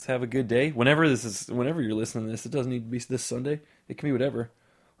Have a good day. Whenever you're listening to this, it doesn't need to be this Sunday. It can be whatever.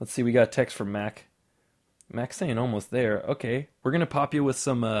 Let's see. We got a text from Mac. Mac's saying almost there. Okay, we're gonna pop you with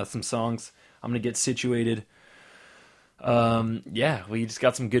some songs. I'm gonna get situated. Yeah, we just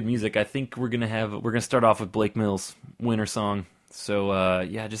got some good music. I think we're gonna start off with Blake Mills' Winter Song. So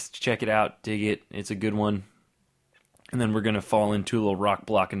yeah, just check it out, dig it. It's a good one. And then we're gonna fall into a little rock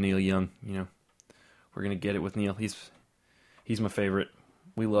block of Neil Young. You know, we're gonna get it with Neil. He's my favorite.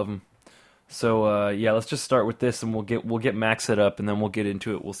 We love him. So yeah, let's just start with this, and we'll get Max set up, and then we'll get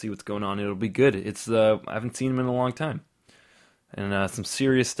into it. We'll see what's going on. It'll be good. It's I haven't seen him in a long time, and some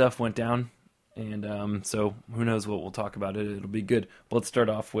serious stuff went down, and so who knows what we'll talk about. It'll be good. But let's start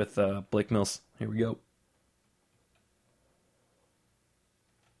off with Blake Mills. Here we go.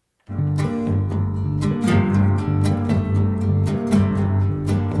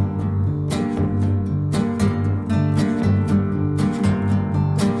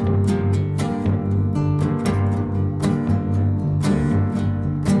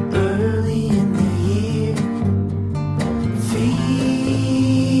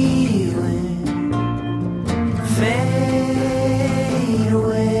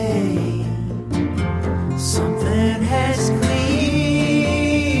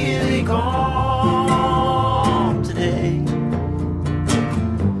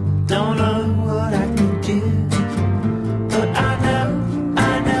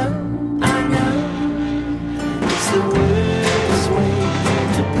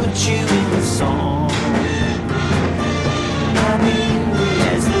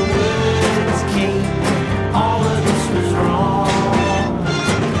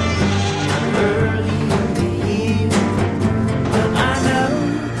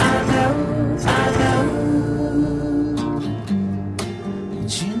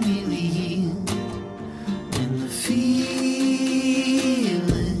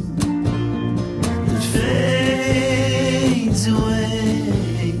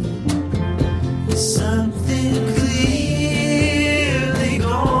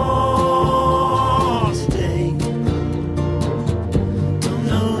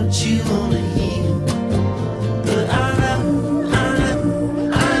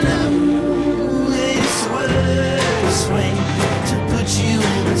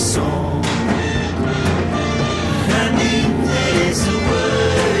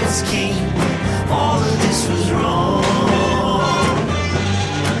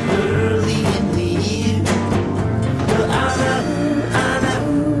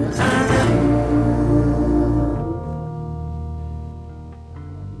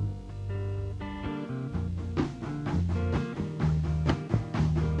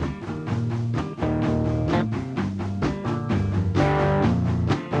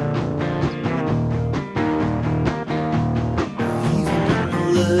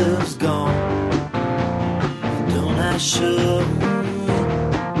 Show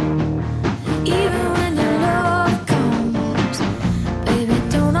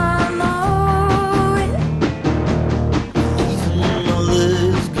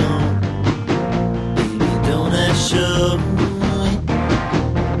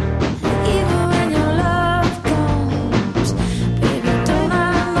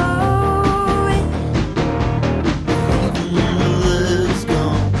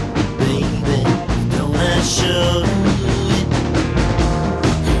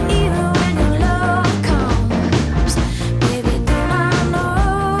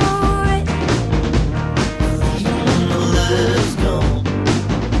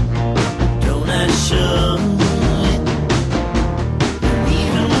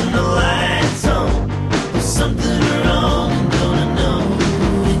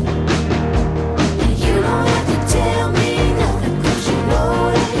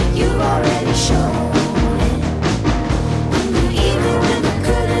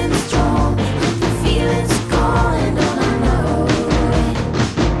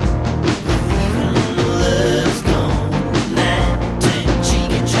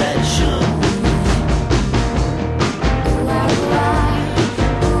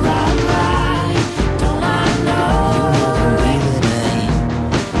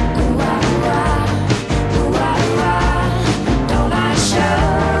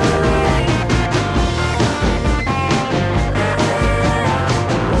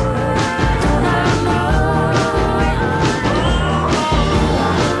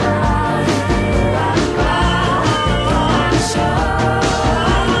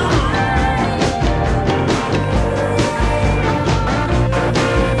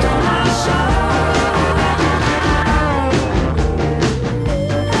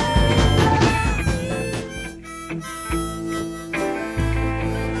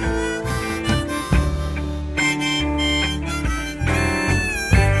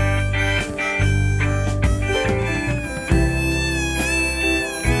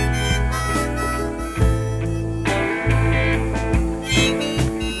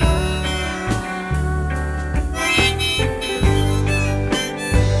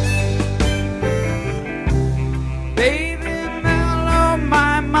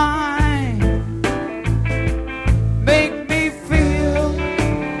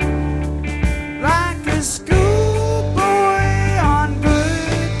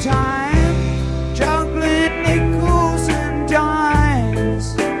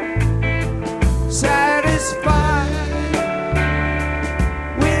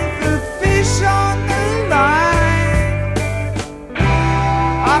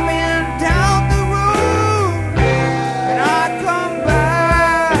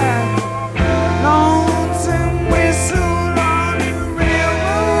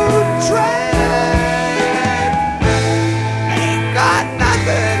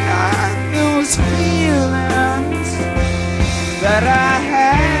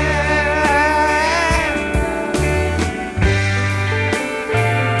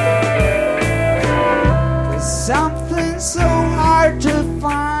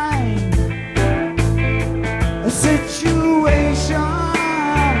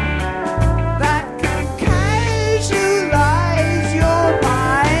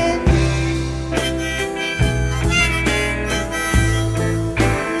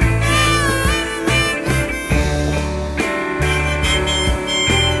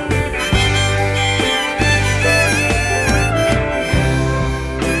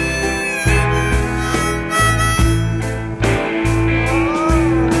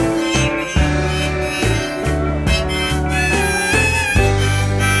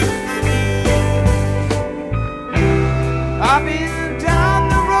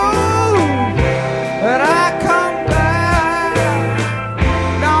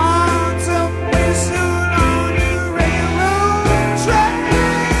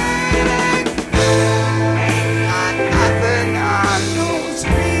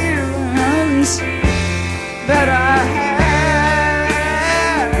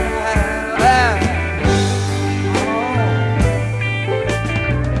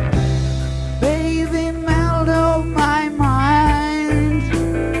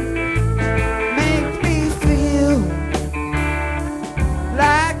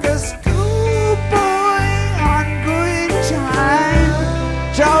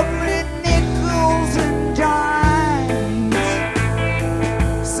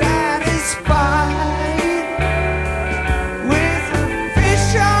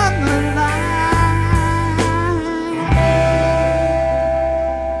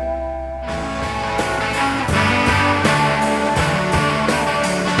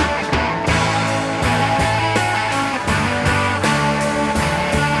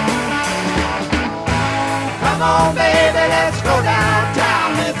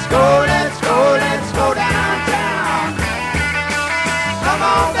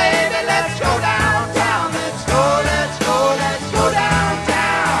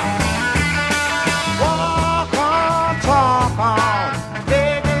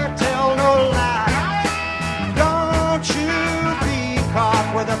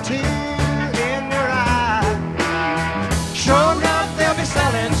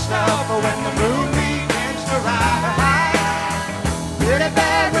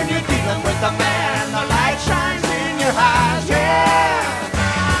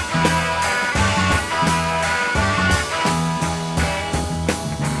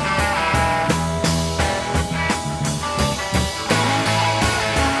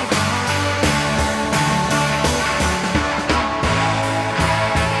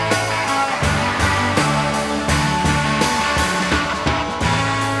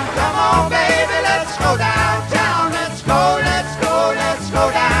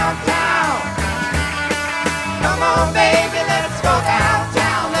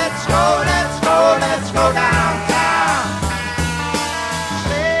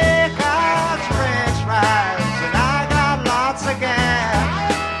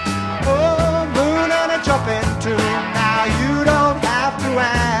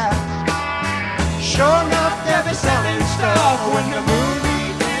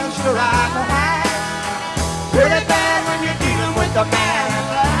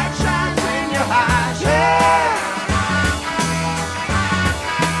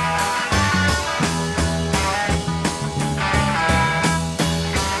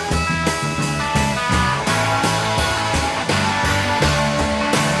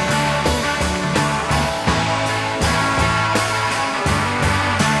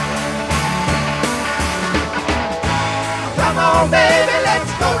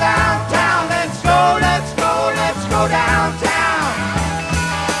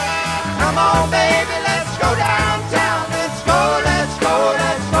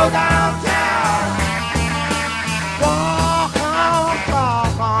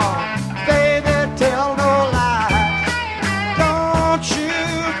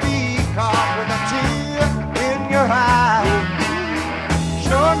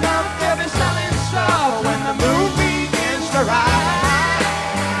star when the moon begins to rise.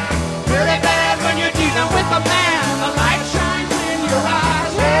 Really bad when you're dealing with a man and the light shines in your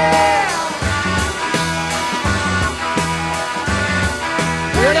eyes. Yeah.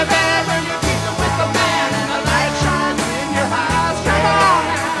 Really bad when you're dealing with a man and the light shines in your eyes. Come on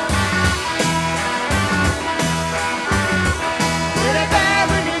now. Really bad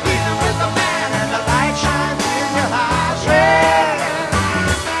when you're dealing with a man and the light shines in your eyes. Yeah.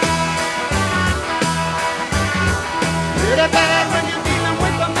 Really bad when you're dealing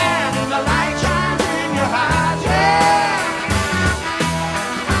with a man and the light shines in your eyes. Yeah.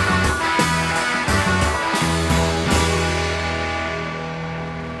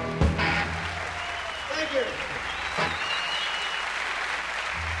 Thank you.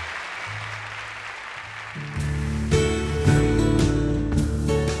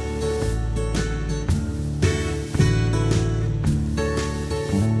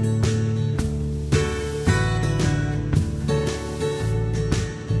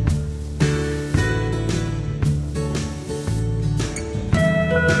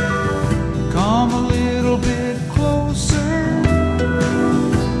 Come a little bit closer.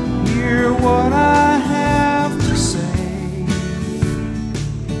 Hear what I have to say.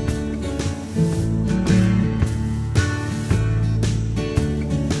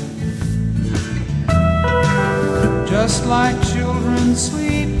 Just like children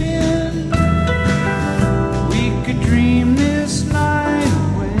sleeping, we could dream this night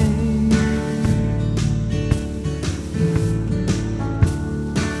away.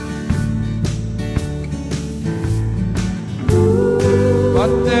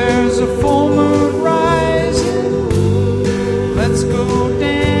 But there's a full moon rising. Let's go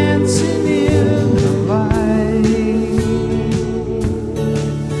dancing in the light.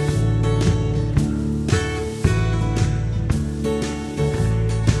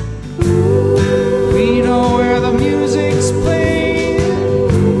 We know where the music's playing.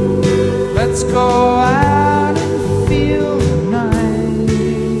 Let's go out and feel the night.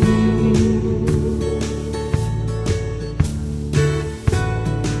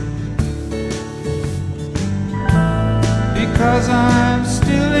 Because I'm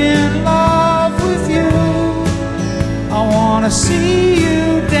still in love with you. I wanna see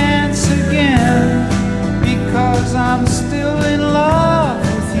you dance again. Because I'm still in love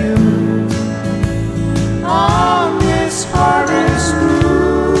with you. On this harvest moon.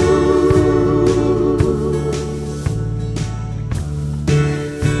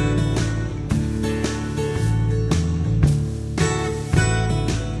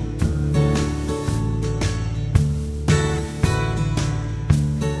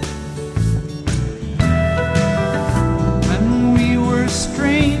 When we were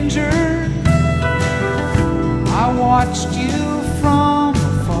strangers, I watched you from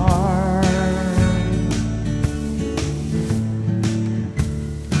afar.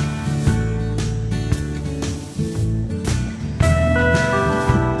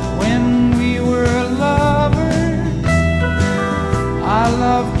 When we were lovers, I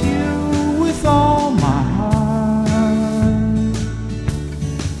loved you with all my heart.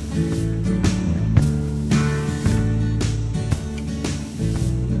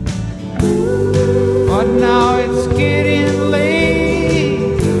 But now it's getting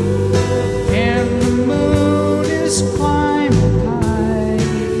late, and the moon is climbing high.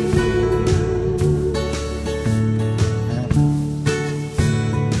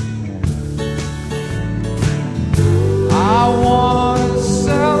 I wanna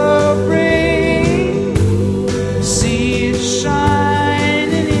celebrate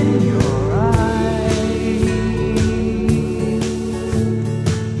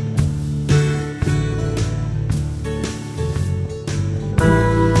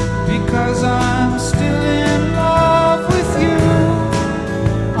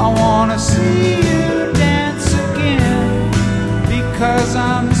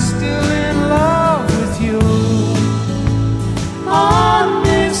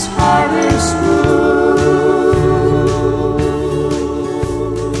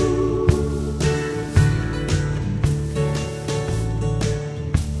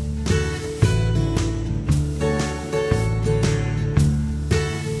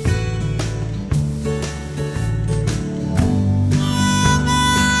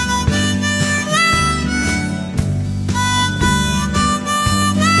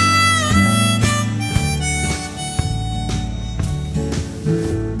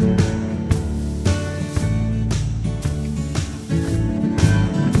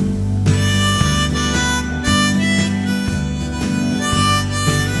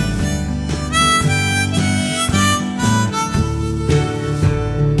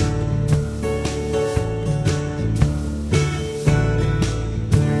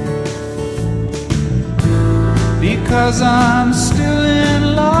because I'm still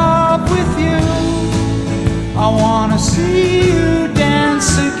in love with you. I wanna see you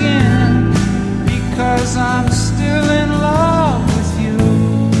dance again because I'm still in love with you.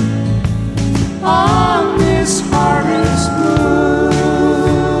 On this harvest moon.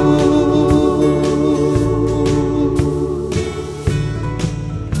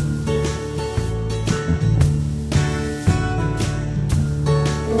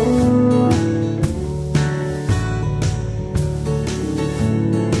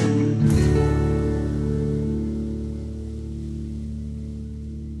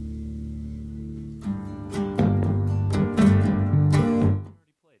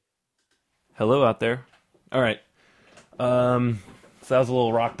 Hello out there. All right. So that was a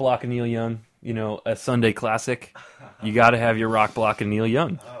little rock block of Neil Young. You know, a Sunday classic. You got to have your rock block of Neil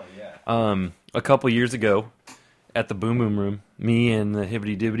Young. Oh, yeah. A couple years ago at the Boom Boom Room, me and the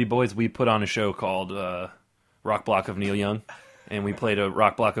Hibbity Dibbity Boys, we put on a show called Rock Block of Neil Young. And we played a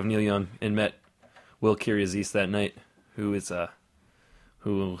rock block of Neil Young and met Will Kiriazis that night, who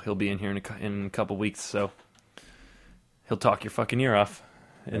he'll be in here in a couple weeks. So he'll talk your fucking ear off.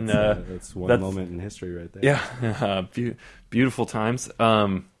 And that's one moment in history right there. Yeah, beautiful times.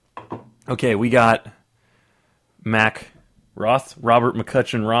 Okay, we got Mac Ross, Robert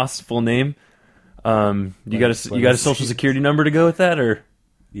McCutcheon Ross, full name. You got a social security number to go with that, or?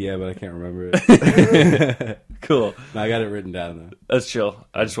 Yeah, but I can't remember it. Cool. No, I got it written down though. That's chill.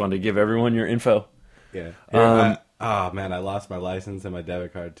 I just wanted to give everyone your info. Yeah. Man, I lost my license and my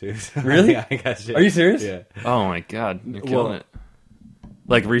debit card too. So Really? I got shit. Are you serious? Yeah. Oh my god, you're killing it.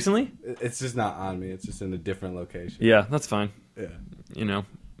 Like recently? It's just not on me. It's just in a different location. Yeah, that's fine. Yeah. You know,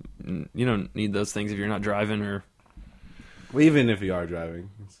 you don't need those things if you're not driving or. Well, even if you are driving,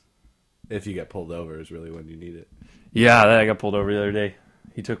 if you get pulled over, is really when you need it. Yeah, I got pulled over the other day.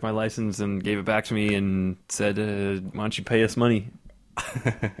 He took my license and gave it back to me and said, "Why don't you pay us money?"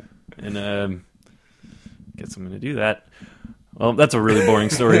 And guess I'm going to do that. Well, that's a really boring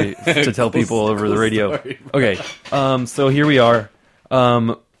story to tell people over the radio. Story, okay, so here we are.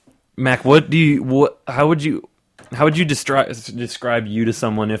 Mac, how would you describe you to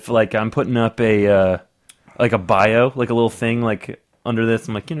someone if like I'm putting up a bio, like a little thing like under this?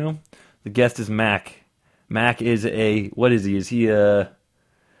 I'm like, the guest is Mac. Mac is what is he? Is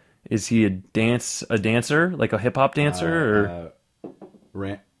he a dancer, like a hip hop dancer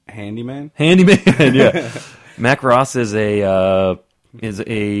or handyman? Handyman, yeah. Mac Ross is a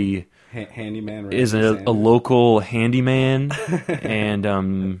handyman is a local handyman and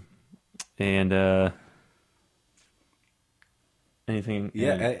anything.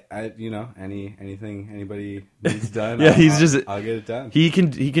 Yeah, anything anybody needs done. Yeah, I'll get it done. He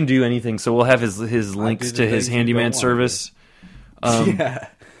can do anything. So we'll have his links to his handyman service. Yeah.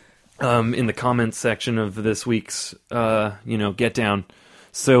 In the comments section of this week's get down.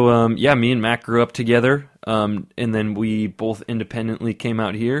 So me and Mac grew up together, and then we both independently came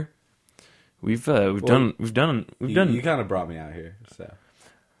out here. We've done. You kind of brought me out here, so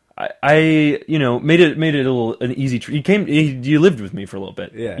I made it an easy. You lived with me for a little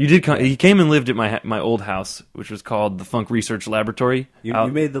bit. Yeah, you did. He came and lived at my old house, which was called the Funk Research Laboratory. You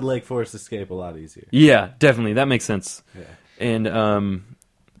made the Lake Forest escape a lot easier. Yeah, definitely. That makes sense. Yeah, and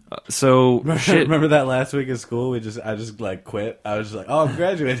so remember that last week of school? I just like quit. I was just like, oh, I'm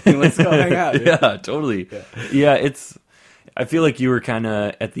graduating. Let's go hang out. Dude. Yeah, totally. Yeah, I feel like you were kind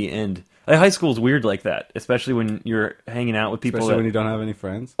of at the end. Like, high school is weird like that, especially when you're hanging out with people. Especially when you don't have any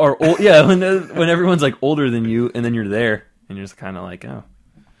friends. Or yeah, when everyone's like older than you, and then you're there, and you're just kind of like, oh,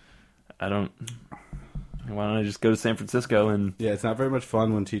 why don't I just go to San Francisco and? Yeah, it's not very much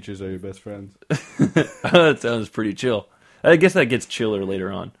fun when teachers are your best friends. That sounds pretty chill. I guess that gets chiller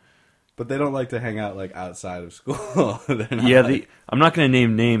later on. But they don't like to hang out like outside of school. I'm not going to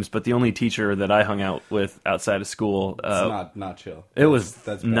name names, but the only teacher that I hung out with outside of school, it's not chill.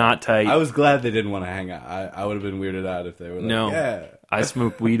 That's not tight. I was glad they didn't want to hang out. I would have been weirded out if they were like, no. Yeah. I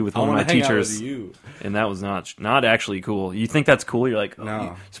smoked weed with one of my teachers, and that was not actually cool. You think that's cool? You're like, oh, no.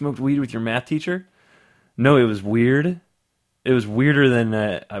 You smoked weed with your math teacher? No, it was weird. It was weirder than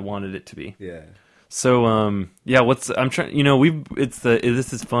I wanted it to be. Yeah. So I'm trying.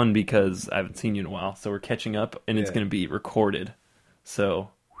 This is fun because I haven't seen you in a while, so we're catching up, and it's going to be recorded. So,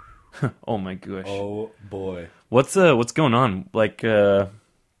 oh my gosh. Oh boy. What's going on? Like, rather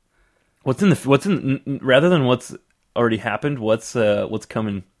than what's already happened, what's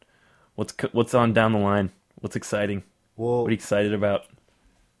coming? What's on down the line? What's exciting? Well, what are you excited about?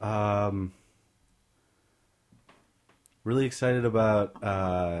 Really excited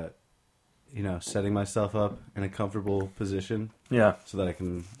about setting myself up in a comfortable position. Yeah. So that I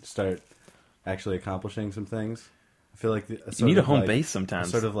can start actually accomplishing some things. feel like You need a home base sometimes.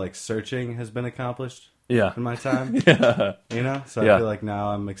 Sort of like searching has been accomplished Yeah. in my time. Yeah. You know? So Yeah. I feel like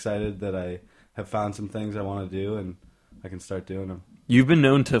now I'm excited that I have found some things I want to do and I can start doing them. You've been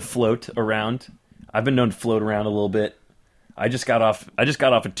known to float around. I've been known to float around a little bit. I just got off a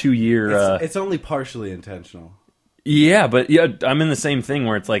 2-year. It's only partially intentional. Yeah, but yeah, I'm in the same thing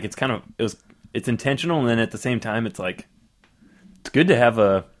where it's like it's intentional, and then at the same time, it's like it's good to have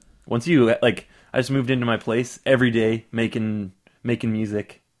a. Once you like, I just moved into my place every day, making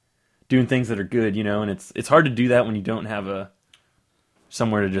music, doing things that are good, you know, and it's hard to do that when you don't have a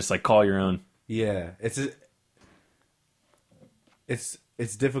somewhere to just like call your own. Yeah,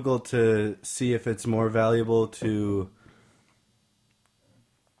 it's difficult to see if it's more valuable to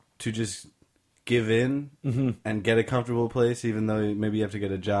just give in and get a comfortable place, even though maybe you have to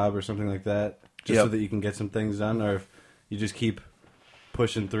get a job or something like that, just so that you can get some things done, or if you just keep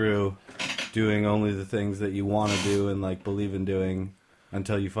pushing through, doing only the things that you want to do and like believe in doing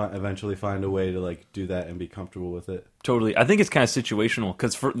until you eventually find a way to like do that and be comfortable with it. Totally, I think it's kind of situational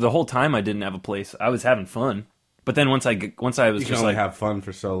because for the whole time I didn't have a place. I was having fun, but then once I was You can just only like have fun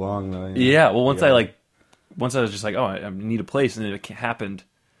for so long, though. You know? yeah. Well, once I was just like, oh, I need a place, and it happened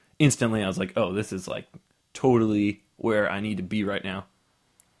instantly. I was like, oh, this is like totally where I need to be right now.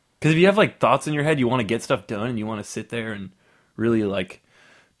 Because if you have like thoughts in your head, you want to get stuff done, and you want to sit there and really like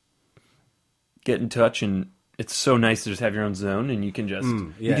get in touch, and it's so nice to just have your own zone, and you can just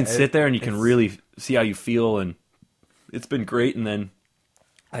you can sit there and you can really see how you feel, and it's been great. And then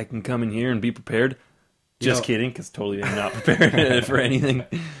I can come in here and be prepared. Just kidding, because totally I'm not prepared for anything.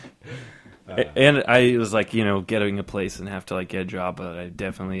 And I was like, you know, getting a place and have to like get a job, but I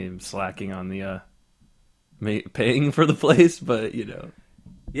definitely am slacking on the paying for the place. But you know,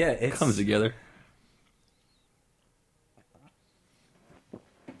 Yeah, it comes together.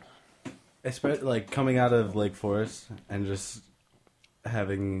 Especially like coming out of Lake Forest and just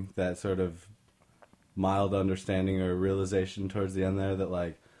having that sort of mild understanding or realization towards the end there that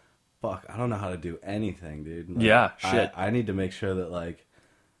like, fuck, I don't know how to do anything, dude. Like, yeah, shit. I need to make sure that like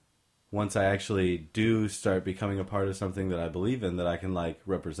once I actually do start becoming a part of something that I believe in, that I can like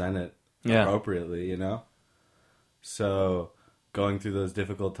represent it appropriately, you know? So going through those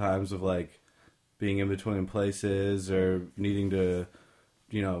difficult times of like being in between places or needing to,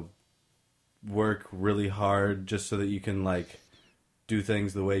 you know, work really hard just so that you can like do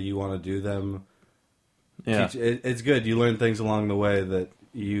things the way you want to do them. Yeah. It's good. You learn things along the way that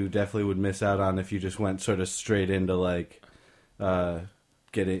you definitely would miss out on if you just went sort of straight into like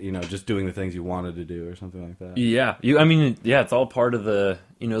getting, you know, just doing the things you wanted to do or something like that. Yeah. It's all part of the,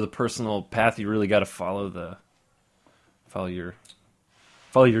 you know, the personal path. You really got to follow your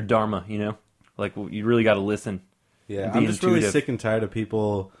dharma, you know? Like you really got to listen. Yeah. I'm just really sick and tired of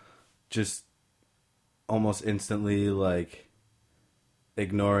people just almost instantly like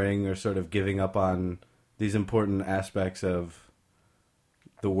ignoring or sort of giving up on these important aspects of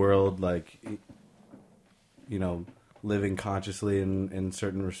the world, like, you know, living consciously in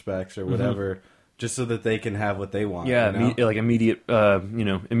certain respects or whatever, just so that they can have what they want. Yeah, you know? like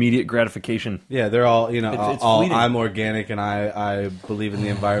immediate gratification. Yeah, they're all, you know, it's fleeting. I'm organic and I believe in the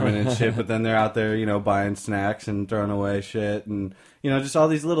environment and shit, but then they're out there, you know, buying snacks and throwing away shit and, you know, just all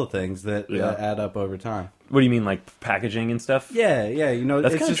these little things that add up over time. What do you mean, like packaging and stuff? Yeah, you know,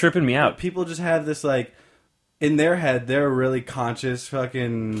 that's kind of tripping me out. People just have this like in their head, they're a really conscious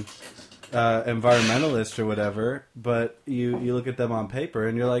fucking environmentalist or whatever, but you look at them on paper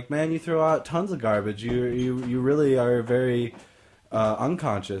and you're like, man, you throw out tons of garbage. You really are very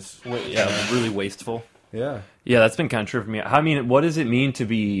unconscious. Really wasteful. Yeah, that's been kind of tripping me out. I mean, what does it mean to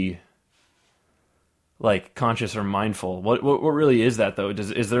be like conscious or mindful? What really is that though?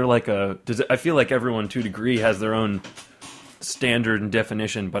 Is there like I feel like everyone to a degree has their own standard and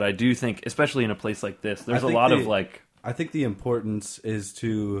definition, but I do think, especially in a place like this, there's a lot of like. I think the importance is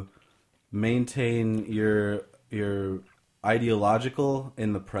to maintain your ideological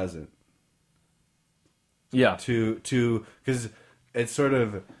in the present. Yeah. To because it's sort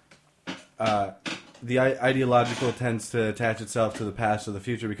of the ideological tends to attach itself to the past or the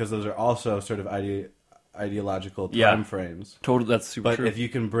future because those are also sort of ideological time frames. Totally, that's super true. But if you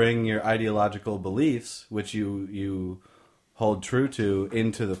can bring your ideological beliefs, which you hold true to,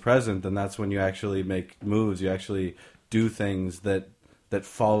 into the present, then that's when you actually make moves. You actually do things that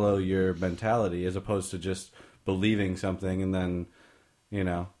follow your mentality, as opposed to just believing something and then, you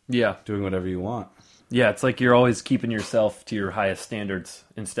know, doing whatever you want. Yeah, it's like you're always keeping yourself to your highest standards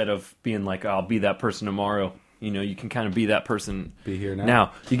instead of being like, I'll be that person tomorrow. You know, you can kind of be that person. Be here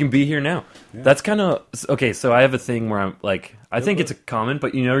now. You can be here now. Yeah. That's kind of... Okay, so I have a thing where I'm like... I think it's a common,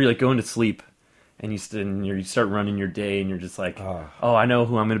 but you know, you're like going to sleep and you start running your day, and you're just like, oh, I know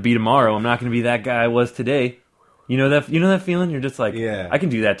who I'm going to be tomorrow. I'm not going to be that guy I was today. You know that feeling? You're just like, I can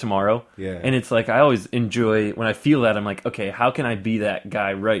do that tomorrow. Yeah. And it's like, I always enjoy when I feel that. I'm like, okay, how can I be that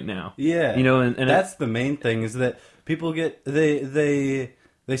guy right now? Yeah. You know, and that's the main thing, is that people they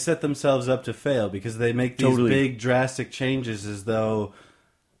set themselves up to fail because they make these big drastic changes as though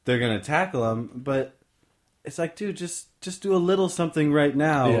they're going to tackle them, but it's like, dude, just do a little something right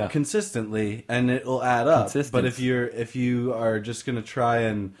now consistently, and it'll add up. But if you are just going to try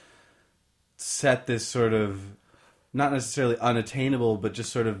and set this sort of not necessarily unattainable, but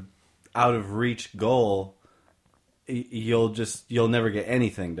just sort of out of reach goal, you'll never get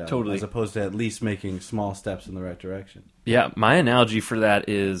anything done. Totally. As opposed to at least making small steps in the right direction. Yeah, my analogy for that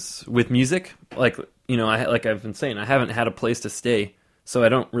is with music. Like, you know, like I've been saying, I haven't had a place to stay, so I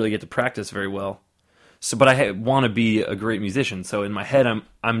don't really get to practice very well. So, but I want to be a great musician. So in my head,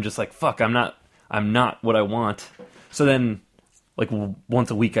 I'm just like, fuck, I'm not what I want. So then, like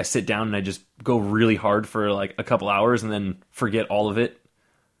once a week, I sit down and I just go really hard for like a couple hours and then forget all of it.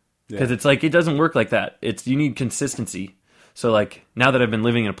 Because it's like, it doesn't work like that. You need consistency. So like now that I've been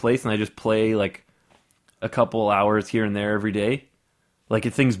living in a place and I just play like a couple hours here and there every day, like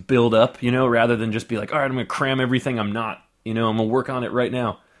if things build up, you know, rather than just be like, all right, I'm going to cram everything I'm not, you know, I'm going to work on it right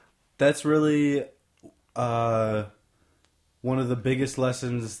now. That's really one of the biggest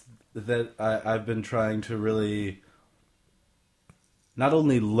lessons that I've been trying to really not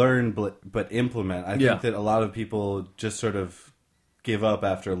only learn but implement. I think that a lot of people just sort of give up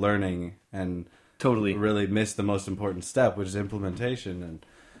after learning and really miss the most important step, which is implementation. And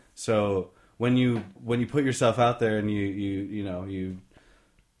so when you put yourself out there and you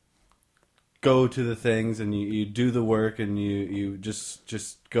go to the things and you do the work and you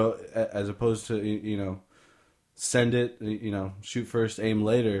just go, as opposed to, you know, send it, you know, shoot first, aim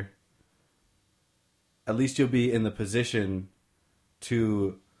later, at least you'll be in the position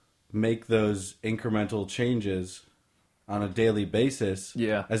to make those incremental changes on a daily basis,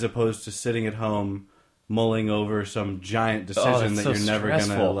 as opposed to sitting at home mulling over some giant decision that you're never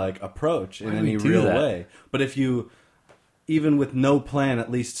gonna like approach in any real way. But if you, even with no plan, at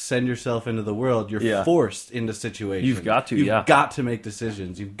least send yourself into the world, you're forced into situations. You've got to make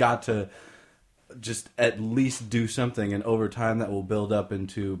decisions. You've got to just at least do something, and over time that will build up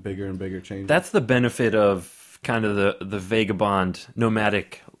into bigger and bigger changes. That's the benefit of kind of the vagabond,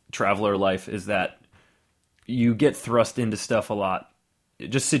 nomadic traveler life, is that you get thrust into stuff a lot.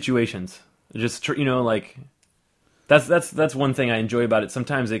 Just situations. Just, you know, like that's one thing I enjoy about it.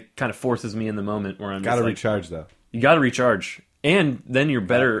 Sometimes it kind of forces me in the moment where I'm gotta recharge though. You gotta recharge, and then you're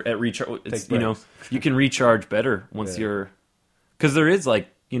better at recharge. You know, you can recharge better once you're, because there is like,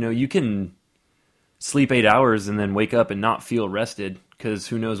 you know, you can sleep 8 hours and then wake up and not feel rested because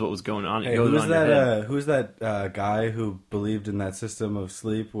who knows what was going on. Hey, who was that guy who believed in that system of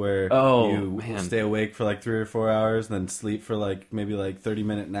sleep where you stay awake for like 3 or 4 hours and then sleep for like maybe like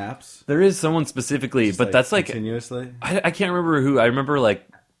 30-minute naps? There is someone specifically, just but like that's like continuously. I can't remember who. I remember like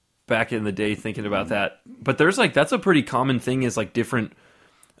back in the day thinking about that. But there's like, that's a pretty common thing, is like different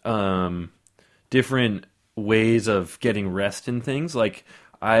ways of getting rest and things. Like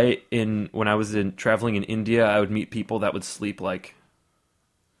when I was traveling in India, I would meet people that would sleep like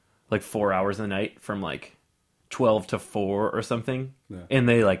 4 hours a night from like 12 to 4 or something. Yeah. And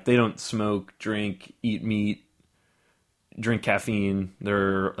they don't smoke, drink, eat meat, drink caffeine.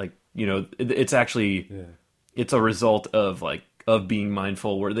 They're like, you know, it's actually, it's a result of being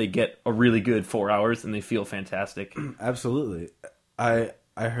mindful, where they get a really good 4 hours and they feel fantastic. Absolutely. I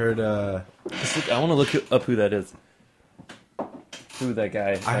heard, I want to look up who that is. Who that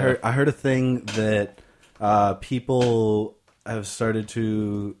guy is. I heard a thing that people have started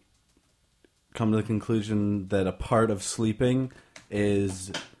to come to the conclusion that a part of sleeping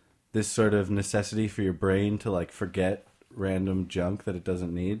is this sort of necessity for your brain to like forget random junk that it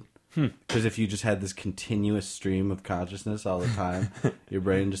doesn't need. Because if you just had this continuous stream of consciousness all the time, your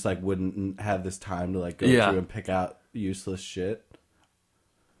brain just like wouldn't have this time to like go through and pick out useless shit.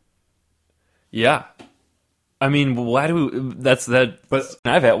 Yeah. I mean, why do we? That's that. But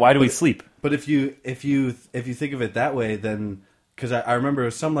I've had. Why do we sleep? But if you think of it that way, then because I remember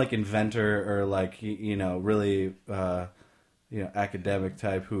some like inventor or like really academic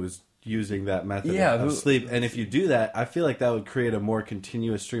type who was using that method of sleep, and if you do that, I feel like that would create a more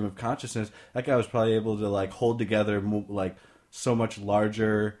continuous stream of consciousness. That guy was probably able to like hold together like so much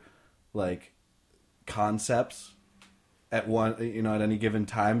larger like concepts at at any given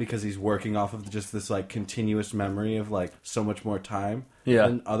time, because he's working off of just this like continuous memory of like so much more time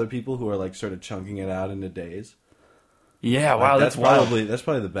than other people who are like sort of chunking it out into days. Yeah, wow, that's wild. That's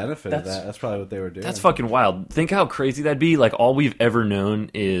probably the benefit of that. That's probably what they were doing. That's fucking wild. Think how crazy that'd be. Like, all we've ever known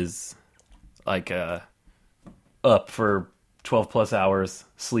is, like, up for 12 plus hours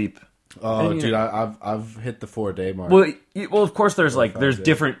sleep. Oh, dude, I've hit the 4-day mark. Well, of course, there's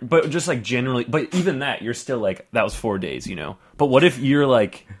different, but just like generally, but even that, you're still like, that was 4 days, you know. But what if you're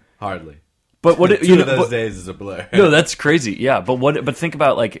like, hardly. But what if, two of those days is a blur. No, that's crazy. Yeah, but think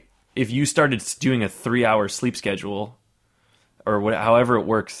about like if you started doing a 3-hour sleep schedule, or however it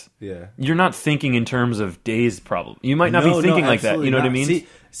works. Yeah, you're not thinking in terms of days. Problem. You might not be thinking like that. You know what I mean?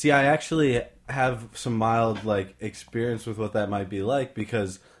 See, I actually have some mild like experience with what that might be like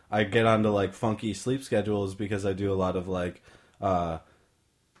because I get onto like funky sleep schedules because I do a lot of like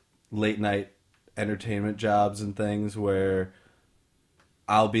late night entertainment jobs and things where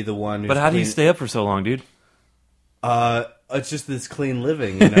I'll be the one. But how do you stay up for so long, dude? It's just this clean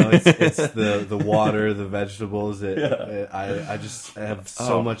living, you know. It's the water, the vegetables. I just have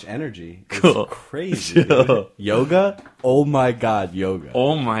so much energy. It's crazy. Dude. Yoga? Oh my god, yoga!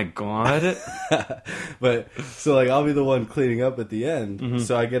 Oh my god! But so like I'll be the one cleaning up at the end.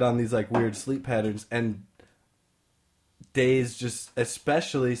 So I get on these like weird sleep patterns and days, just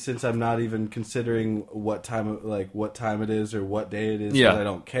especially since I'm not even considering what time it is or what day it is. Yeah, I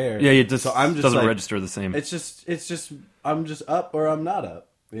don't care. Yeah, it just, so I'm just doesn't like, register the same. It's just I'm just up or I'm not up,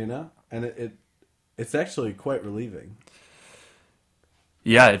 you know, and it's actually quite relieving.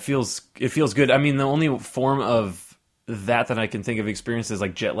 Yeah, it feels good. I mean, the only form of that I can think of experience is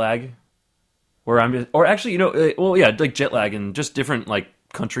like jet lag, where I'm just, or actually, you know, well, yeah, like jet lag in just different like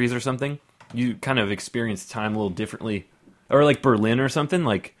countries or something. You kind of experience time a little differently. Or like Berlin or something.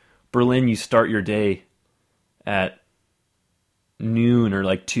 Like Berlin, you start your day at noon or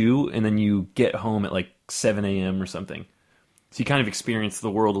like 2, and then you get home at like 7 a.m. or something. So you kind of experience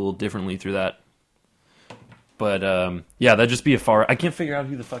the world a little differently through that. But yeah, that'd just be I can't figure out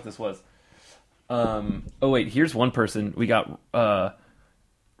who the fuck this was. Oh wait, here's one person. We got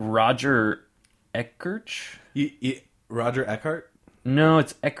Roger Eckhart. Roger Eckhart? No,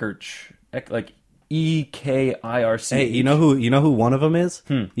 it's Eckhart. Like Ekirch. Hey, you know who one of them is?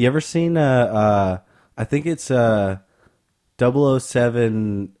 You ever seen I think it's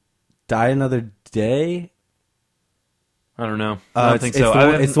 007 Die Another Day? I don't know. I don't think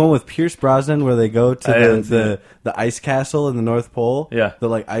so. It's the one with Pierce Brosnan where they go to the ice castle in the North Pole. Yeah. The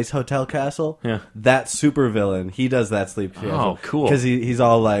like ice hotel castle. Yeah. That supervillain, he does that sleep schedule. Oh, cool. Because he's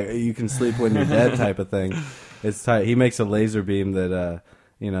all like, you can sleep when you're dead type of thing. It's tight. He makes a laser beam that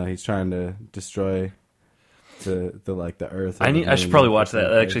you know, he's trying to destroy the like the Earth. I should probably watch that.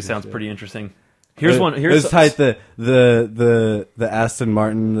 That actually sounds pretty interesting. Here's one. Here's tight. The Aston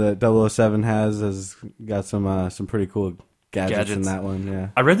Martin that 007 has got some pretty cool gadgets in that one. Yeah,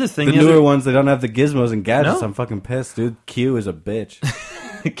 I read this thing. The newer ones, they don't have the gizmos and gadgets. No? I'm fucking pissed, dude. Q is a bitch.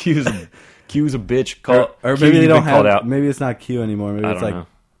 Q's a bitch. Or maybe they don't have. Maybe it's not Q anymore. Maybe it's like know.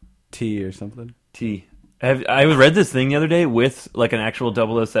 T or something. T. I read this thing the other day with like an actual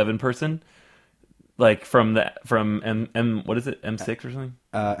 007 person, like from M what is it, M6 or something?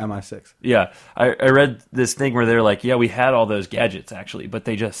 MI6. Yeah, I read this thing where they're like, yeah, we had all those gadgets actually, but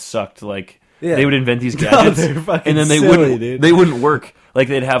they just sucked. Like they would invent these gadgets, and then they wouldn't work. Like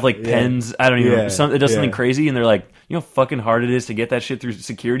they'd have like pens. I don't even know. It does something crazy, and they're like, you know, how fucking hard it is to get that shit through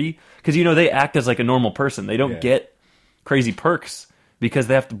security because you know they act as like a normal person. They don't get crazy perks because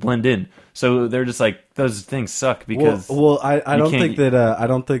they have to blend in. So they're just like, those things suck because I don't think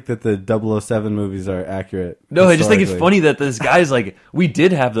that the 007 movies are accurate. No, I just think it's funny that this guy's like, we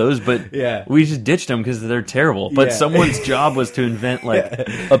did have those, but we just ditched them because they're terrible. But someone's job was to invent like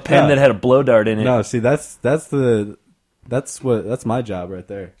a pen that had a blow dart in it. No, see that's my job right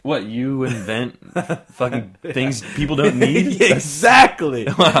there. What, you invent fucking things people don't need? Exactly.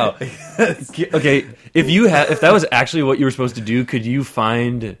 Wow. Okay, if that was actually what you were supposed to do, could you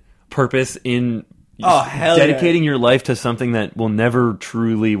find purpose in dedicating your life to something that will never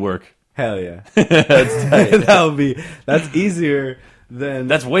truly work? Hell yeah. That's easier than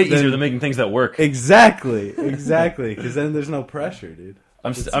that's way easier than making things that work. Exactly because then there's no pressure, dude.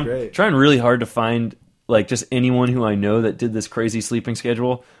 I'm trying really hard to find like just anyone who I know that did this crazy sleeping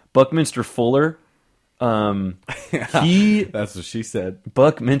schedule. Buckminster Fuller, that's what she said.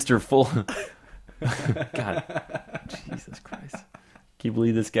 Buckminster Fuller. God, Jesus Christ. Can you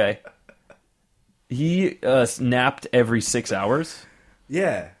believe this guy? He napped every 6 hours.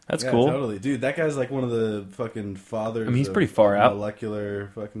 Yeah. That's cool. Totally. Dude, that guy's like one of the fucking fathers. I mean, he's pretty far out.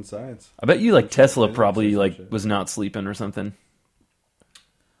 Molecular fucking science. I bet you like Tesla probably like was not sleeping or something.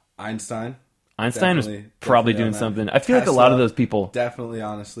 Einstein was probably doing something. I feel like a lot of those people definitely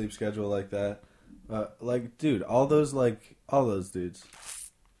on a sleep schedule like that. Like, dude, all those dudes.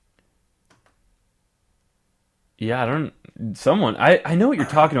 Yeah, I know what you're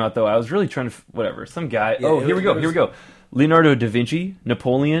talking about, though. I was really trying to... Whatever. Some guy... Yeah, here we go. Leonardo da Vinci,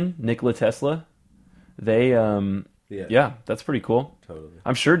 Napoleon, Nikola Tesla. They... Yeah, that's pretty cool. Totally.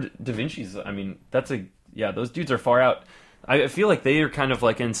 I'm sure Da Vinci's... I mean, those dudes are far out. I feel like they are kind of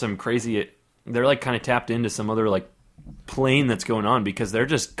like in some crazy... They're like kind of tapped into some other like plane that's going on because they're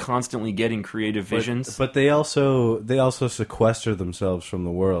just constantly getting creative visions. But they also sequester themselves from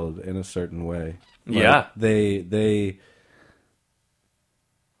the world in a certain way. Like,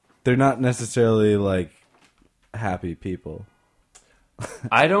 they're not necessarily like happy people.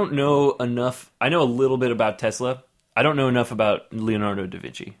 I don't know enough. I know a little bit about Tesla. I don't know enough about Leonardo da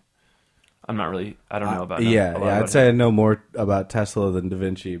Vinci. I don't know about I'd say I know more about Tesla than Da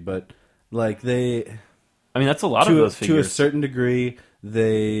Vinci, but like that's a lot of those figures. To a certain degree,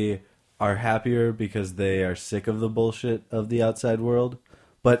 they are happier because they are sick of the bullshit of the outside world.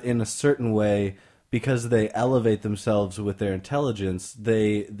 But in a certain way, because they elevate themselves with their intelligence,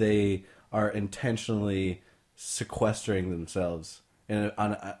 they are intentionally sequestering themselves in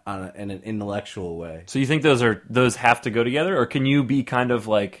an intellectual way. So you think those have to go together, or can you be kind of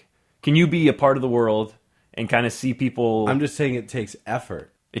like, can you be a part of the world and kind of see people? I'm just saying it takes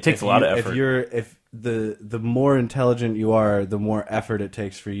effort. It takes a lot of effort. If the more intelligent you are, the more effort it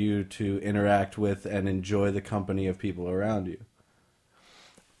takes for you to interact with and enjoy the company of people around you.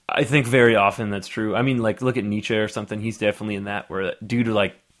 I think very often that's true. I mean, like, look at Nietzsche or something. He's definitely in that, where due to,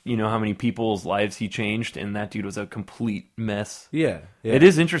 like, you know how many people's lives he changed, and that dude was a complete mess. Yeah. It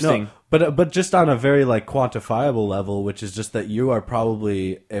is interesting. No, but just on a very, like, quantifiable level, which is just that you are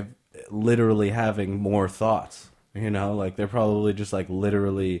probably literally having more thoughts. You know, like, they're probably just, like,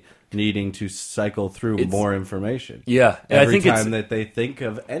 literally needing to cycle through more information. Yeah. Every time that they think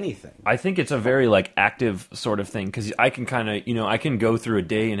of anything. I think it's a very, like, active sort of thing, because I can kind of, I can go through a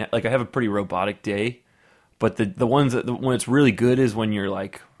day, and, like, I have a pretty robotic day, but the ones when it's really good is when you're,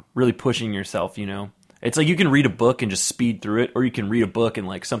 like, really pushing yourself, It's like you can read a book and just speed through it, or you can read a book and,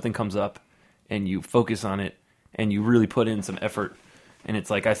 like, something comes up, and you focus on it, and you really put in some effort, and it's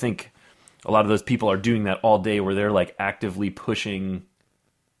like, I think a lot of those people are doing that all day, where they're, like, actively pushing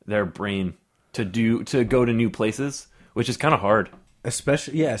their brain to go to new places, which is kind of hard.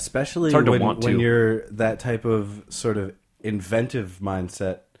 Especially it's hard when you're that type of sort of inventive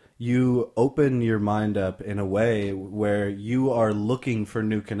mindset, you open your mind up in a way where you are looking for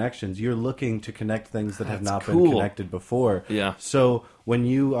new connections. You're looking to connect things that have not been connected before. Yeah. So when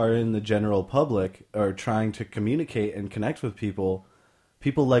you are in the general public or trying to communicate and connect with people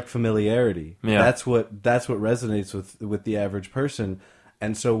like familiarity. Yeah. That's what resonates with the average person.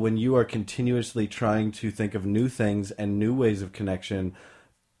 And so when you are continuously trying to think of new things and new ways of connection,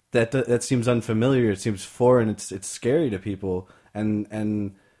 that seems unfamiliar. It seems foreign. It's scary to people,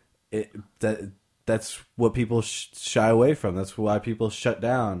 and that's what people shy away from. That's why people shut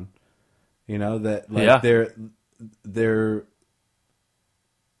down. They're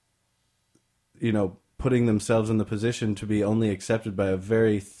putting themselves in the position to be only accepted by a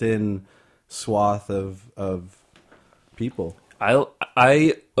very thin swath of people. I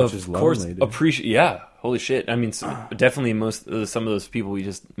of course lonely, appreciate. Yeah, holy shit. I mean, definitely some of those people we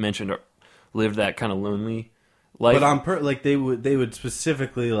just mentioned lived that kind of lonely life. But they would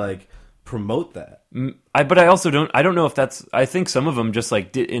specifically like promote that. But I also don't. I don't know if that's. I think some of them just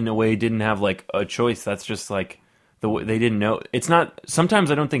like in a way didn't have like a choice. That's just like the way they didn't know. It's not. Sometimes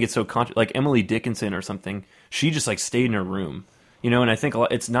I don't think it's so conscious. Like Emily Dickinson or something. She just like stayed in her room, And I think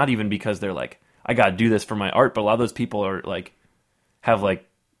it's not even because they're like, I got to do this for my art. But a lot of those people are like, have like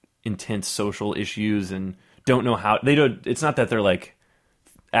intense social issues and don't know how. They don't. It's not that they're like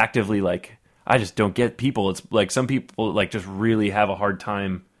actively like, I just don't get people. It's like some people like just really have a hard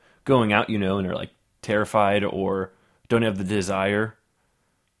time going out, and are like terrified or don't have the desire.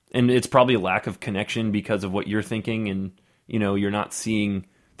 And it's probably a lack of connection because of what you're thinking, and you're not seeing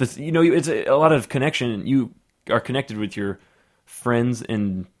this. It's a lot of connection. You are connected with your friends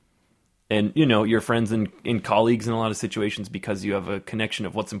and your friends and colleagues in a lot of situations because you have a connection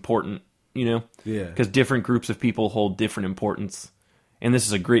of what's important. Yeah. Because different groups of people hold different importance, and this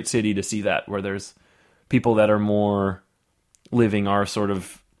is a great city to see that, where there's people that are more living our sort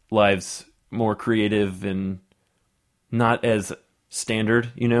of lives, more creative and not as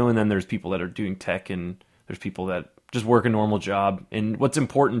standard, and then there's people that are doing tech, and there's people that just work a normal job. And what's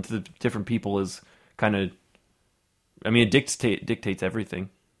important to the different people is kind of, it dictates everything.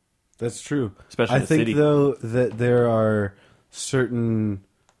 That's true. Especially in the city. I think, though, that there are certain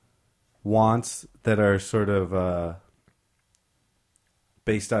wants that are sort of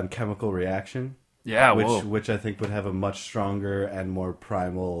based on chemical reaction. Yeah, which I think would have a much stronger and more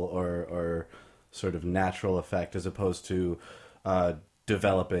primal or sort of natural effect as opposed to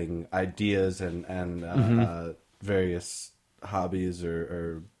developing ideas and various hobbies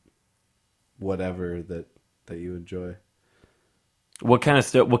or whatever that you enjoy. What kind of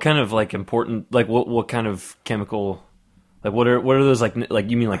stuff? What kind of like important? Like what kind of chemical? Like what are those like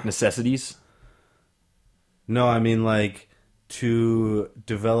you mean like necessities? No, I mean like to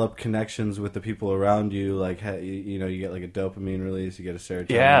develop connections with the people around you. Like you get like a dopamine release, you get a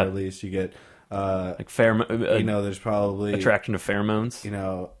serotonin release, you get like there's probably attraction to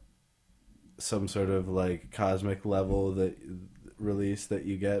pheromones. Some sort of like cosmic level that release that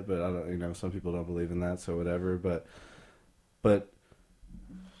you get, but I don't. Some people don't believe in that, so whatever. But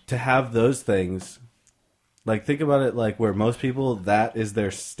to have those things, like think about it, like where most people that is their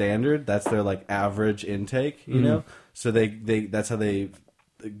standard, that's their like average intake, so they that's how they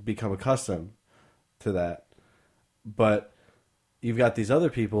become accustomed to that. But you've got these other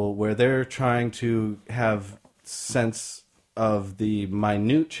people where they're trying to have sense of the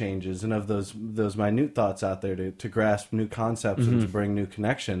minute changes and of those minute thoughts out there to grasp new concepts and to bring new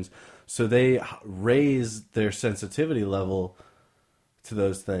connections. So they raise their sensitivity level to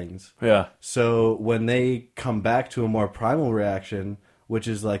those things. Yeah. So when they come back to a more primal reaction, which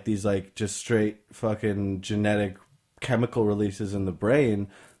is like these like just straight fucking genetic chemical releases in the brain,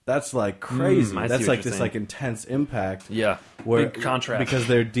 that's like crazy. That's like this like intense impact. Yeah. Big contrast. Because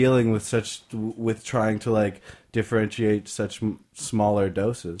they're dealing with trying to like differentiate such smaller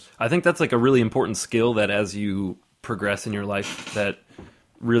doses. I think that's like a really important skill that as you progress in your life that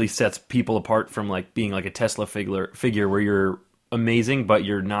really sets people apart from like being like a Tesla figure where you're amazing but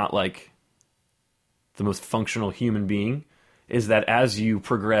you're not like the most functional human being, is that as you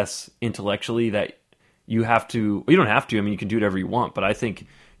progress intellectually that you don't have to, I mean you can do whatever you want, but I think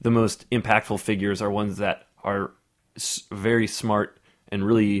the most impactful figures are ones that are very smart and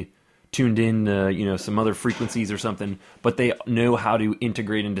really tuned in to, some other frequencies or something, but they know how to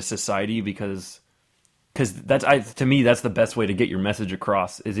integrate into society because to me, that's the best way to get your message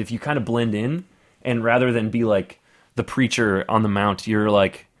across, is if you kind of blend in, and rather than be like the preacher on the mount, you're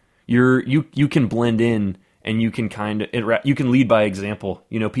like, you can blend in and you can you can lead by example.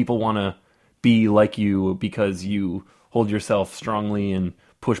 People want to be like you because you hold yourself strongly and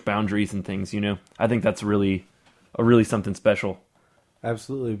push boundaries and things, I think that's really something special.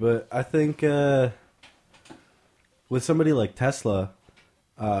 Absolutely. But I think with somebody like Tesla,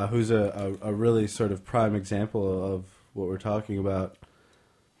 who's a really sort of prime example of what we're talking about,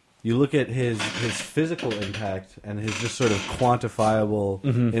 you look at his physical impact and his just sort of quantifiable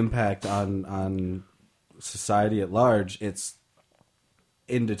impact on society at large. It's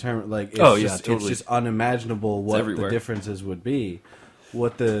indeterminate. Like it's totally. It's just unimaginable what the differences would be.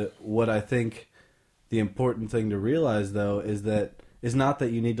 What I think the important thing to realize though is not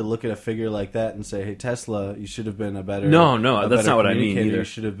that you need to look at a figure like that and say, "Hey Tesla, you should have been a better." No, that's not what I mean either. You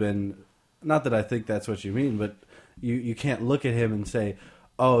should have been. Not that I think that's what you mean, but you can't look at him and say,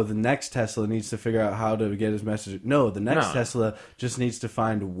 "Oh, the next Tesla needs to figure out how to get his message." No, the next Tesla just needs to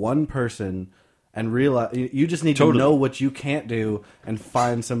find one person and realize you just need to know what you can't do and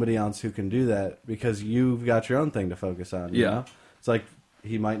find somebody else who can do that, because you've got your own thing to focus on. You know? It's like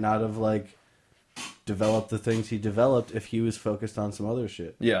he might not have like developed the things he developed if he was focused on some other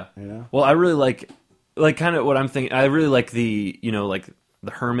shit. Yeah. Well, I really like kind of what I'm thinking. I really like the, like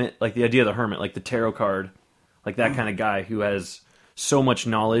the hermit, like the idea of the hermit, like the tarot card, like that kind of guy who has so much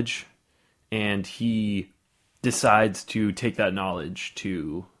knowledge and he decides to take that knowledge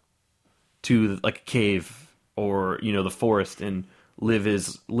to like a cave or, the forest and live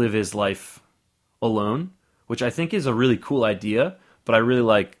his life alone, which I think is a really cool idea. But I really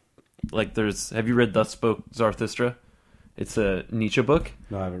like have you read Thus Spoke Zarathustra? It's a Nietzsche book.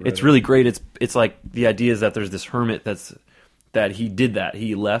 No, I haven't read it. It's really great. It's like the idea is that there's this hermit that he did that.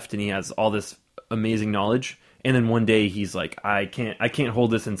 He left and he has all this amazing knowledge. And then one day he's like, I can't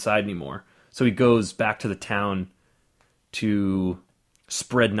hold this inside anymore. So he goes back to the town to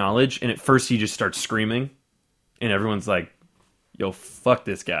spread knowledge. And at first he just starts screaming and everyone's like, yo, fuck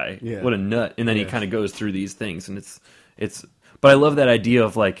this guy. Yeah. What a nut. And then he kind of goes through these things and it's, but I love that idea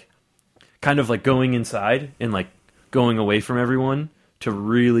of like, kind of like going inside and like going away from everyone to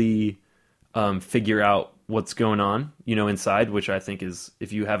really figure out what's going on, inside, which I think is,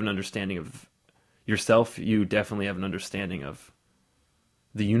 if you have an understanding of yourself, you definitely have an understanding of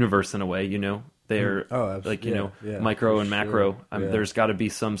the universe in a way, They're like, micro and macro. There's got to be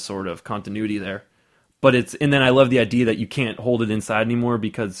some sort of continuity there. But and then I love the idea that you can't hold it inside anymore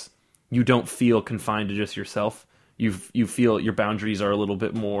because you don't feel confined to just yourself. You feel your boundaries are a little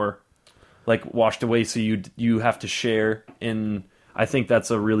bit more like washed away, so you have to share. And I think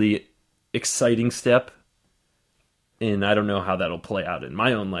that's a really exciting step. And I don't know how that'll play out in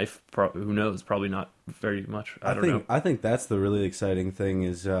my own life. Who knows? Probably not very much. I don't know. I think that's the really exciting thing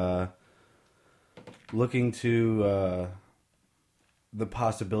is looking to the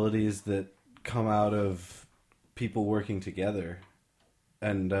possibilities that come out of people working together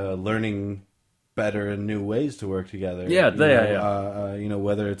and learning better and new ways to work together. You know,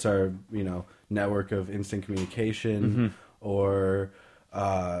 whether it's our network of instant communication or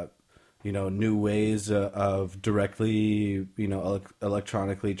new ways of directly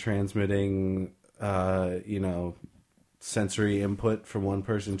electronically transmitting sensory input from one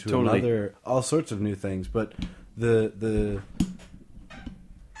person to another, all sorts of new things. But the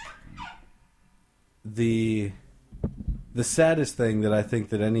saddest thing that I think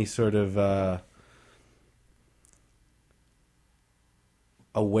that any sort of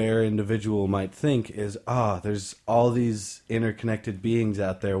aware individual might think is, there's all these interconnected beings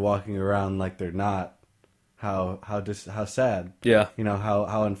out there walking around like they're not. How sad. Yeah.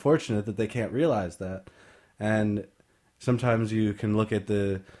 How unfortunate that they can't realize that. And sometimes you can look at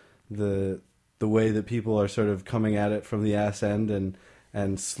the way that people are sort of coming at it from the ass end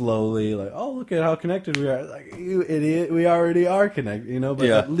and slowly like, oh, look at how connected we are. Like, you idiot, we already are connected, but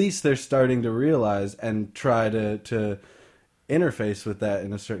at least they're starting to realize and try to interface with that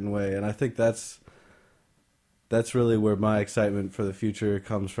in a certain way. And I think that's really where my excitement for the future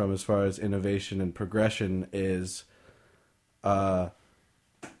comes from as far as innovation and progression is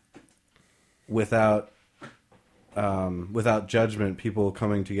without judgment, people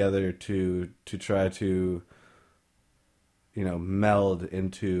coming together to try to meld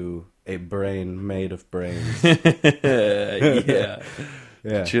into a brain made of brains. Yeah.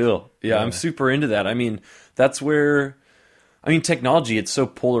 Chill. Yeah, I'm super into that. I mean, that's where technology, it's so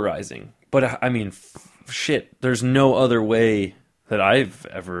polarizing. But shit, there's no other way that I've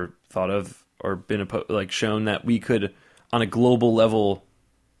ever thought of or been shown that we could, on a global level,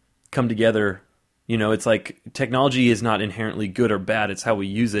 come together. It's like technology is not inherently good or bad. It's how we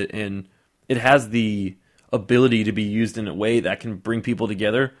use it, and it has the ability to be used in a way that can bring people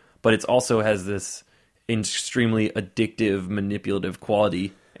together, but it also has this extremely addictive, manipulative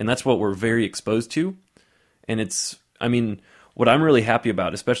quality, and that's what we're very exposed to. And what I'm really happy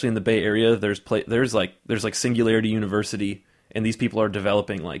about, especially in the Bay Area, there's Singularity University, and these people are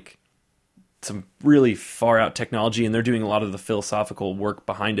developing like some really far out technology, and they're doing a lot of the philosophical work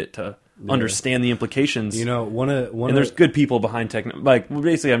behind it to understand the implications. And there's good people behind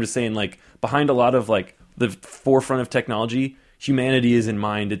basically, I'm just saying, like, behind a lot of like the forefront of technology, humanity is in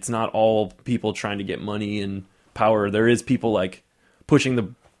mind. It's not all people trying to get money and power. There is people like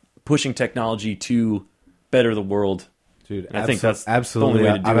pushing technology to better the world. Dude, I think that's absolutely. the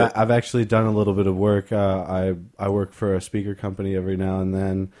only way to do it. I've actually done a little bit of work. I work for a speaker company every now and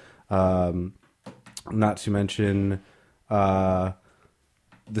then. Not to mention, the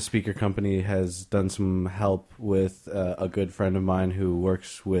speaker company has done some help with a good friend of mine who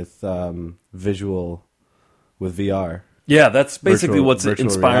works with visual, with VR. Yeah, that's basically what's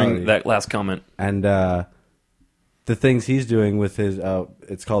inspiring reality. That last comment. And the things he's doing with his,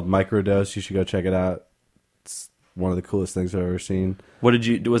 it's called Microdose. You should go check it out. It's one of the coolest things I've ever seen. What did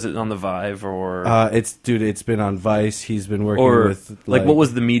you? Was it on the Vive or? It's been on Vice. He's been working with what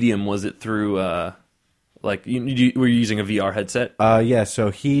was the medium? Was it through were you using a VR headset? Yeah.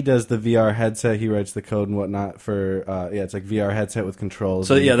 So he does the VR headset. He writes the code and whatnot for. It's like VR headset with controls.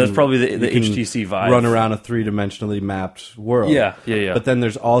 So yeah, that's probably the HTC Vive. Run around a 3-dimensionally mapped world. Yeah. But then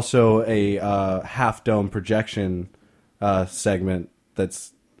there's also a half dome projection segment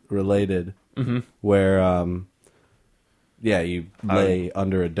that's related, where you lay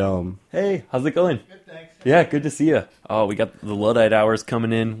under a dome. Hey, how's it going? Good, thanks. Yeah, good to see you. Oh, we got the Luddite hours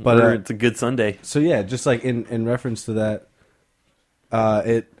coming in. But it's a good Sunday. So yeah, just like in reference to that,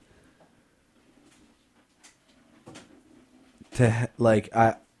 I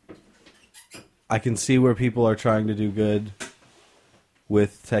can see where people are trying to do good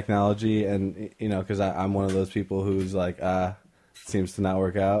with technology, and because I'm one of those people who's like, seems to not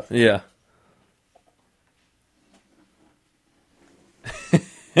work out. Yeah.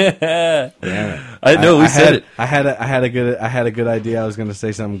 I know we said it. I had a good idea. I was going to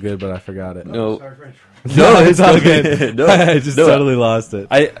say something good, but I forgot it. No, Sorry for interrupting. No, it's all good. No, I just totally lost it.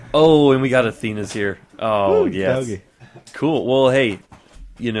 And we got Athena's here. Oh, yes. Doggy. Cool. Well, hey,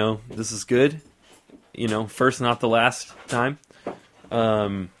 this is good. First, not the last time.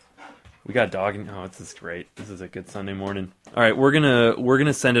 We got dogging. This is great. This is a good Sunday morning. All right, we're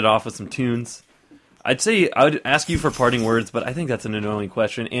gonna send it off with some tunes. I'd say I would ask you for parting words, but I think that's an annoying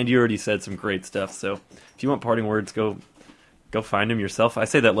question. And you already said some great stuff. So if you want parting words, go find them yourself. I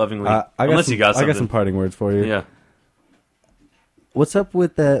say that lovingly. Unless you got something. I got some parting words for you. Yeah. What's up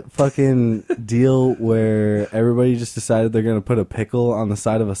with that fucking deal where everybody just decided they're going to put a pickle on the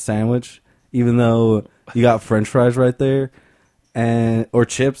side of a sandwich, even though you got French fries right there, or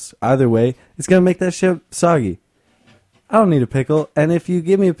chips? Either way, it's going to make that shit soggy. I don't need a pickle, and if you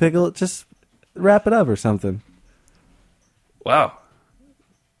give me a pickle, just wrap it up or something. Wow.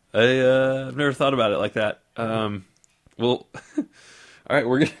 I've never thought about it like that. Well, all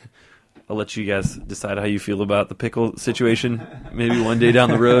right, I'll let you guys decide how you feel about the pickle situation. Maybe one day down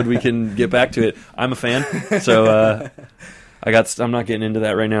the road we can get back to it. I'm a fan, so I'm not getting into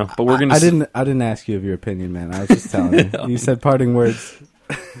that right now. But we're gonna. I didn't ask you of your opinion, man. I was just telling you. You said parting words.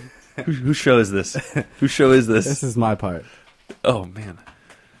 Whose show is this? Whose show is this? This is my part. Oh man,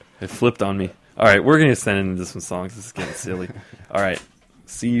 it flipped on me. All right, we're gonna send into some songs. This is getting silly. All right,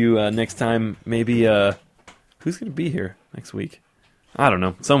 see you next time. Maybe who's gonna be here next week? I don't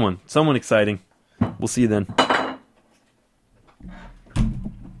know. Someone exciting. We'll see you then.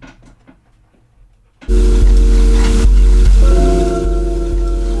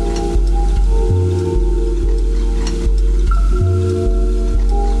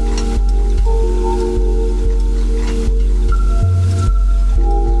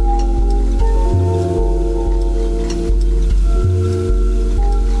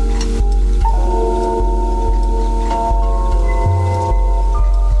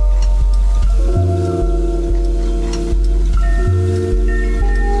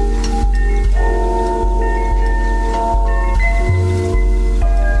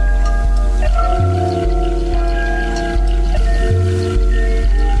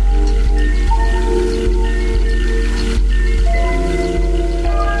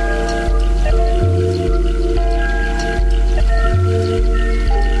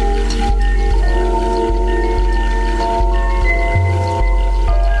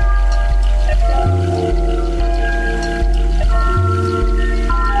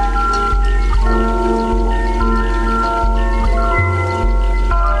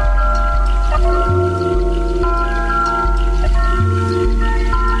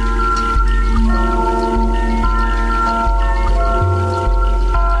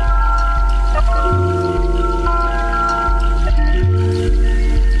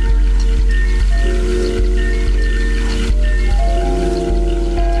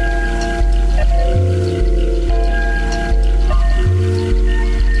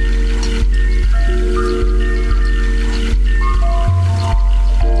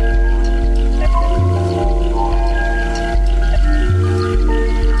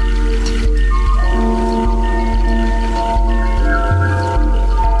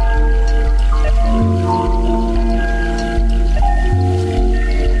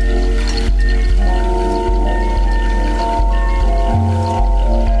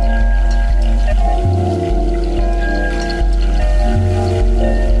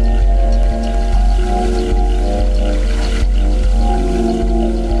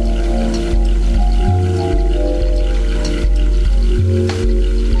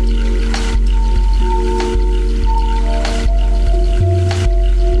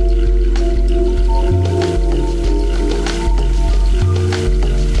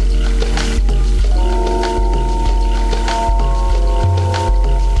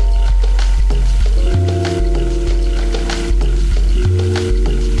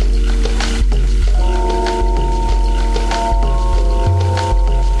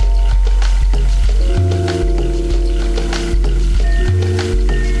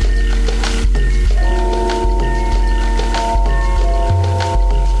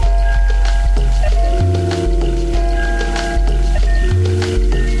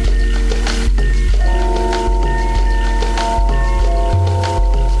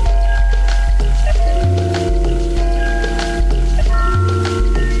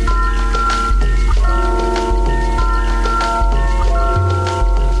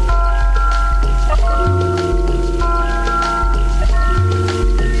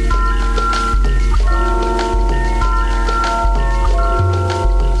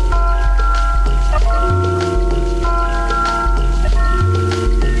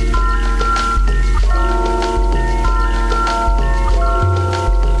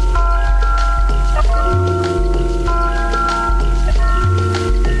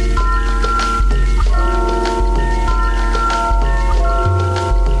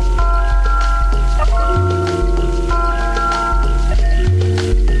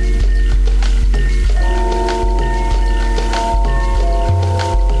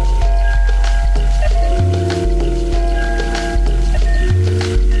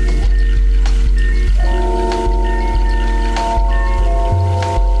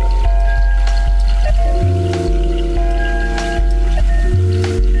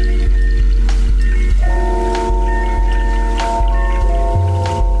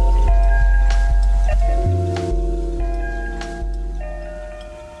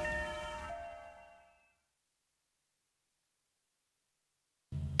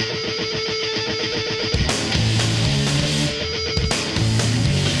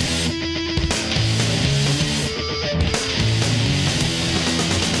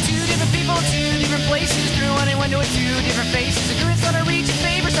 two different faces. Agreements on a reach of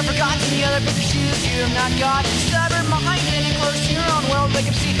favors, I forgot to the other picture shoes. You have not got a stubborn mind and you're close to your own world. Like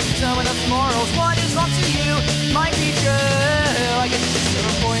I'm seeing someone else's morals. What is wrong to you might be true. I guess it's a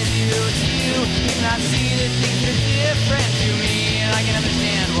different point of view to you. You cannot see the things that are different to me. And I can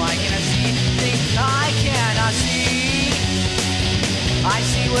understand why can I see things I cannot see. I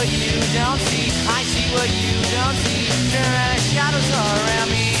see what you don't see. I see what you don't see. Turn around and shadows are around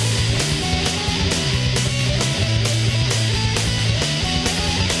me.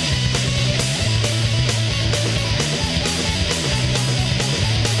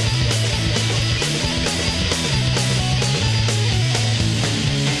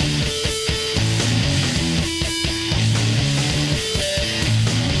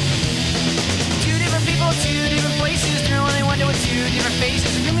 Two different places, turn when they wonder with two different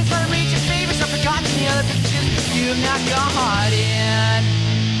faces. Agreements on a reach of favors, I forgot the other pictures. You have not got in.